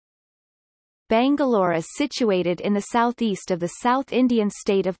Bangalore is situated in the southeast of the South Indian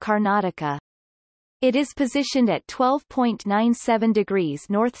state of Karnataka. It is positioned at 12.97 degrees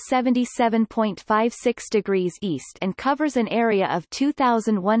north 77.56 degrees east and covers an area of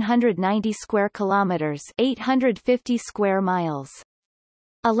 2,190 square kilometers 850 square miles.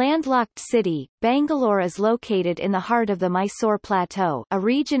 A landlocked city, Bangalore is located in the heart of the Mysore Plateau, a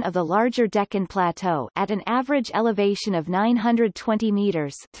region of the larger Deccan Plateau, at an average elevation of 920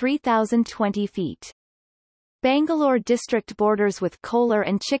 meters 3,020 feet. Bangalore district borders with Kolar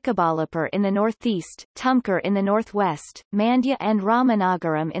and Chikkaballapur in the northeast, Tumkur in the northwest, Mandya and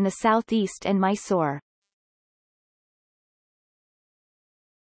Ramanagaram in the southeast and Mysore.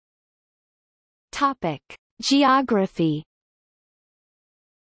 Topic: Geography.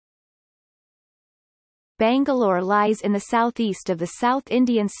 Bangalore lies in the southeast of the South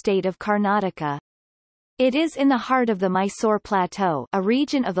Indian state of Karnataka. It is in the heart of the Mysore Plateau, a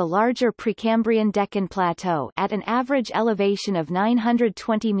region of the larger Precambrian Deccan Plateau, at an average elevation of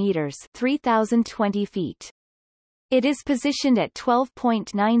 920 meters (3,020 feet). It is positioned at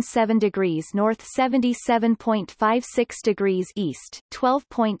 12.97 degrees north 77.56 degrees east,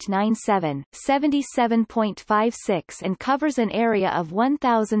 12.97, 77.56 and covers an area of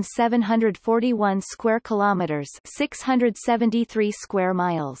 1,741 square kilometers 673 square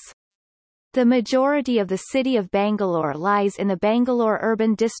miles. The majority of the city of Bangalore lies in the Bangalore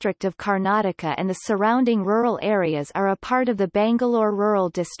urban district of Karnataka, and the surrounding rural areas are a part of the Bangalore Rural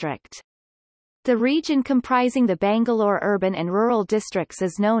District. The region comprising the Bangalore urban and rural districts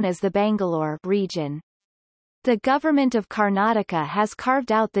is known as the Bangalore region. The government of Karnataka has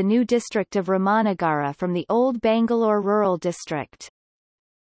carved out the new district of Ramanagara from the old Bangalore Rural District.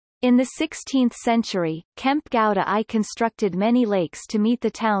 In the 16th century, Kempegowda I constructed many lakes to meet the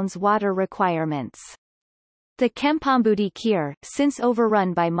town's water requirements. The Kempambudi Kir, since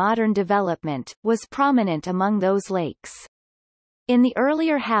overrun by modern development, was prominent among those lakes. In the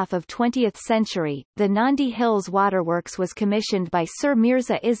earlier half of 20th century, the Nandi Hills Waterworks was commissioned by Sir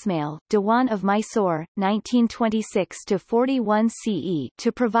Mirza Ismail, Diwan of Mysore, 1926–41 CE,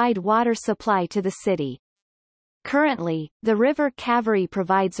 to provide water supply to the city. Currently, the river Kaveri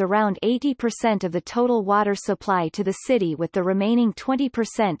provides around 80% of the total water supply to the city, with the remaining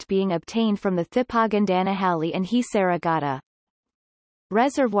 20% being obtained from the Thippagandanahally and Hisaraghatta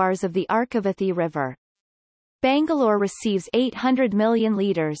reservoirs of the Arkavathi River. Bangalore receives 800 million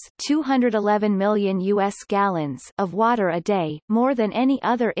litres 211 million US gallons of water a day, more than any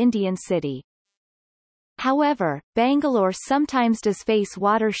other Indian city. However, Bangalore sometimes does face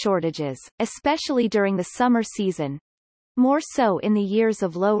water shortages, especially during the summer season, more so in the years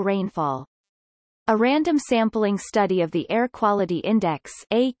of low rainfall. A random sampling study of the Air Quality Index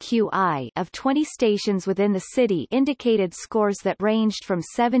 (AQI) of 20 stations within the city indicated scores that ranged from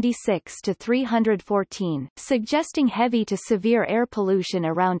 76 to 314, suggesting heavy to severe air pollution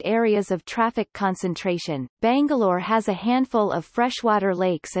around areas of traffic concentration. Bangalore has a handful of freshwater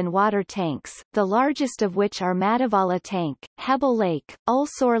lakes and water tanks, the largest of which are Madivala Tank, Hebel Lake,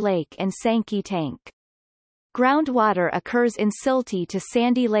 Ulsore Lake and Sankey Tank. Groundwater occurs in silty to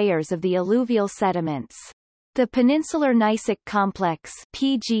sandy layers of the alluvial sediments. The Peninsular Gneissic Complex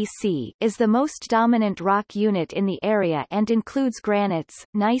 (PGC) is the most dominant rock unit in the area and includes granites,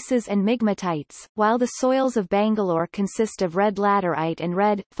 gneisses and migmatites, while the soils of Bangalore consist of red laterite and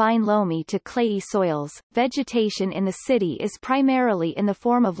red, fine loamy to clayey soils. Vegetation in the city is primarily in the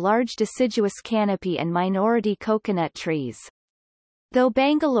form of large deciduous canopy and minority coconut trees. Though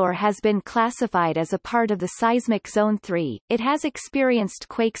Bangalore has been classified as a part of the seismic zone 3, it has experienced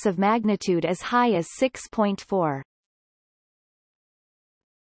quakes of magnitude as high as 6.4.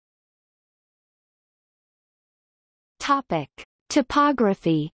 Topic: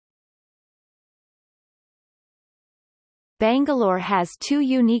 Topography. Bangalore has two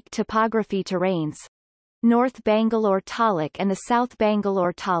unique topography terrains: North Bangalore Taluk and the South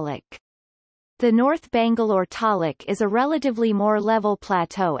Bangalore Taluk. The North Bangalore Taluk is a relatively more level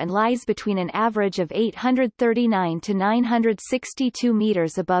plateau and lies between an average of 839 to 962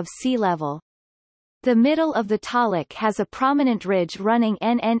 meters above sea level. The middle of the Taluk has a prominent ridge running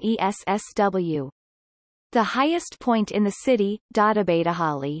NNESSW. The highest point in the city,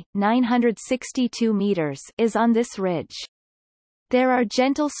 Dadabadahalli, 962 meters, is on this ridge. There are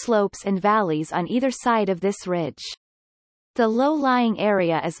gentle slopes and valleys on either side of this ridge. The low-lying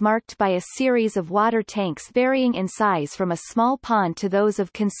area is marked by a series of water tanks varying in size from a small pond to those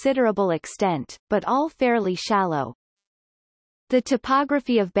of considerable extent, but all fairly shallow. The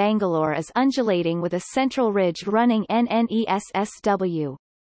topography of Bangalore is undulating with a central ridge running NNESSW.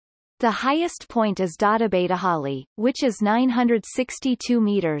 The highest point is Doddabetahalli, which is 962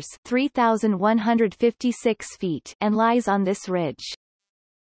 meters (3,156 feet) and lies on this ridge.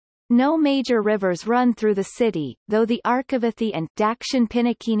 No major rivers run through the city, though the Arkavathi and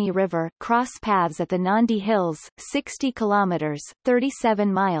Dakshin-Pinakini River cross paths at the Nandi Hills, 60 kilometers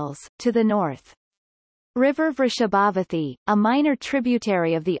 (37 miles) to the north. River Vrishabhavathi, a minor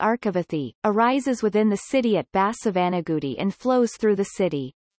tributary of the Arkavathi, arises within the city at Basavanagudi and flows through the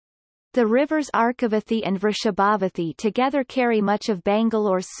city. The rivers Arkavathi and Vrishabhavathi together carry much of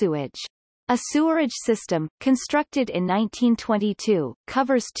Bangalore's sewage. A sewerage system, constructed in 1922,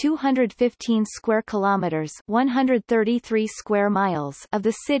 covers 215 square kilometers (133 square miles) of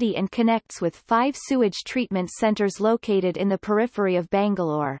the city and connects with 5 sewage treatment centers located in the periphery of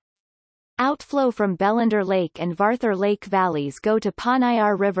Bangalore. Outflow from Bellandur Lake and Varthur Lake valleys go to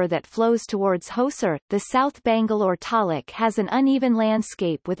Ponnayar River that flows towards Hosur. The South Bangalore taluk has an uneven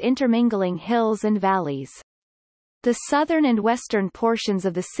landscape with intermingling hills and valleys. The southern and western portions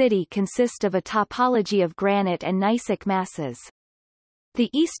of the city consist of a topology of granite and gneissic masses. The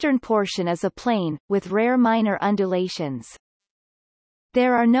eastern portion is a plain, with rare minor undulations.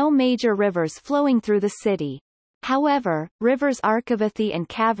 There are no major rivers flowing through the city. However, rivers Arkavathi and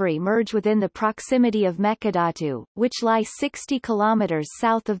Kaveri merge within the proximity of Mekadatu, which lie 60 kilometers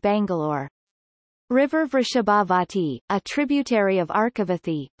south of Bangalore. River Vrishabhavati, a tributary of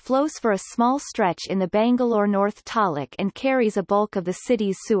Arkavathi, flows for a small stretch in the Bangalore North Taluk and carries a bulk of the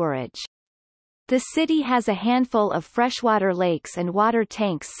city's sewerage. The city has a handful of freshwater lakes and water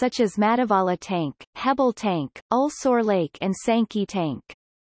tanks such as Matavala Tank, Hebel Tank, Ulsor Lake and Sankey Tank.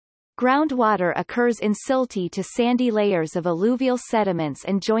 Groundwater occurs in silty to sandy layers of alluvial sediments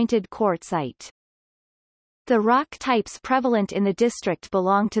and jointed quartzite. The rock types prevalent in the district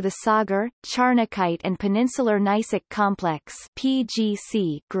belong to the Sagar, Charnakite and Peninsular Gneissic Complex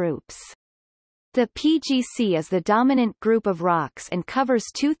 (PGC) groups. The PGC is the dominant group of rocks and covers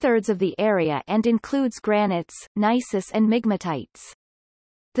 2/3 of the area and includes granites, gneiss and migmatites.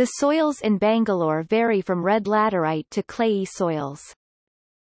 The soils in Bangalore vary from red laterite to clayey soils.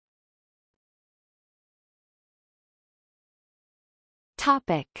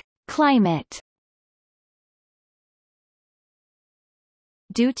 Topic: Climate.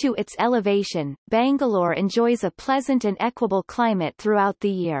 Due to its elevation, Bangalore enjoys a pleasant and equable climate throughout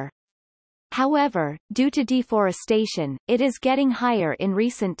the year. However, due to deforestation, it is getting higher in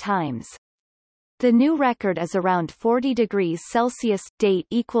recent times. The new record is around 40 degrees Celsius. Date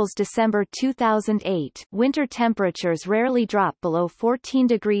equals December 2008. Winter temperatures rarely drop below 14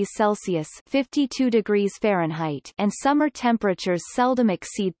 degrees Celsius (52 degrees Fahrenheit), and summer temperatures seldom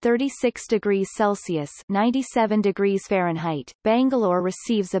exceed 36 degrees Celsius (97 degrees Fahrenheit). Bangalore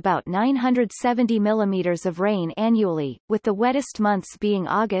receives about 970 millimeters of rain annually, with the wettest months being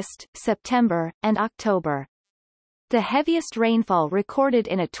August, September, and October. The heaviest rainfall recorded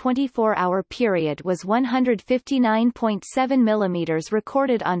in a 24-hour period was 159.7 millimeters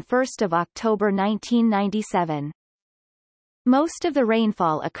recorded on 1 October 1997. Most of the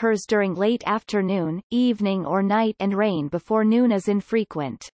rainfall occurs during late afternoon, evening or night and rain before noon is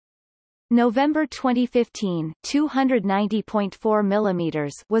infrequent. November 2015, 290.4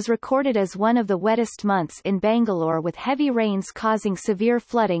 millimeters was recorded as one of the wettest months in Bangalore, with heavy rains causing severe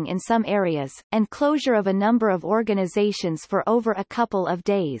flooding in some areas, and closure of a number of organizations for over a couple of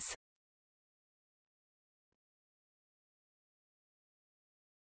days.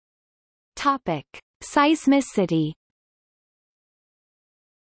 Topic: Seismicity.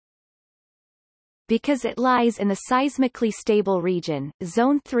 Because it lies in the seismically stable region,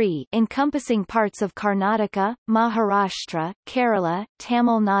 Zone 3, encompassing parts of Karnataka, Maharashtra, Kerala,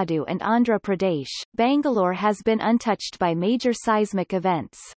 Tamil Nadu and Andhra Pradesh, Bangalore has been untouched by major seismic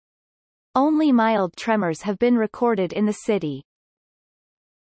events. Only mild tremors have been recorded in the city.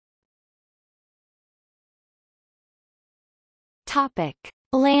 Topic: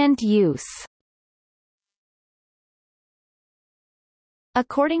 Land use.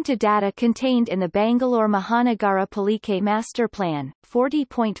 According to data contained in the Bangalore Mahanagara Palike Master Plan,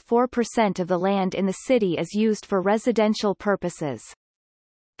 40.4% of the land in the city is used for residential purposes.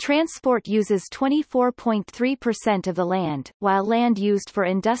 Transport uses 24.3% of the land, while land used for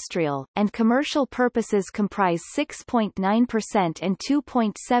industrial and commercial purposes comprise 6.9% and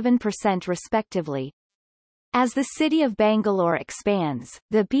 2.7% respectively. As the city of Bangalore expands,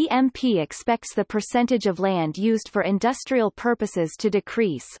 the BMP expects the percentage of land used for industrial purposes to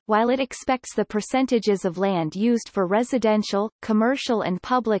decrease, while it expects the percentages of land used for residential, commercial and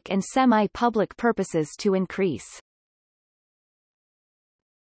public and semi-public purposes to increase.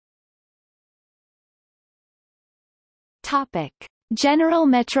 Topic: General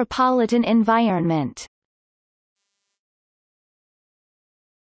metropolitan environment.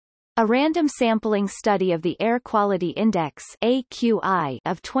 A random sampling study of the Air Quality Index (AQI)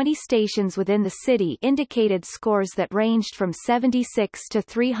 of 20 stations within the city indicated scores that ranged from 76 to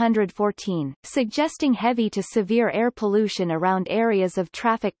 314, suggesting heavy to severe air pollution around areas of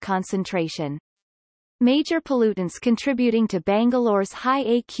traffic concentration. Major pollutants contributing to Bangalore's high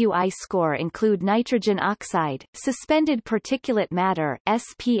AQI score include nitrogen oxide, suspended particulate matter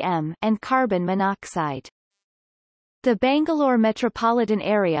 (SPM), and carbon monoxide. The Bangalore metropolitan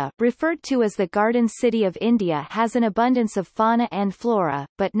area, referred to as the Garden City of India, has an abundance of fauna and flora,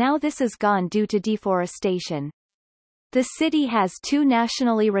 but now this is gone due to deforestation. The city has two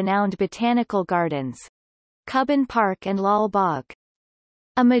nationally renowned botanical gardens, Cubbon Park and Lal Bagh.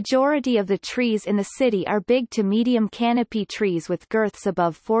 A majority of the trees in the city are big to medium canopy trees with girths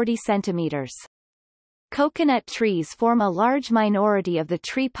above 40 centimeters. Coconut trees form a large minority of the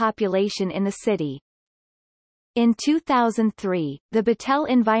tree population in the city. In 2003, the Battelle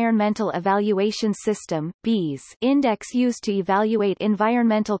Environmental Evaluation System (BEES) index used to evaluate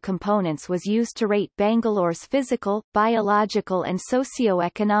environmental components was used to rate Bangalore's physical, biological and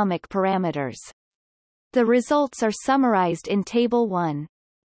socio-economic parameters. The results are summarized in Table 1.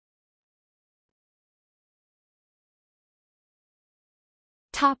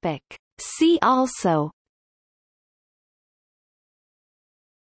 Topic. See also: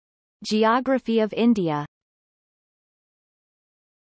 Geography of India.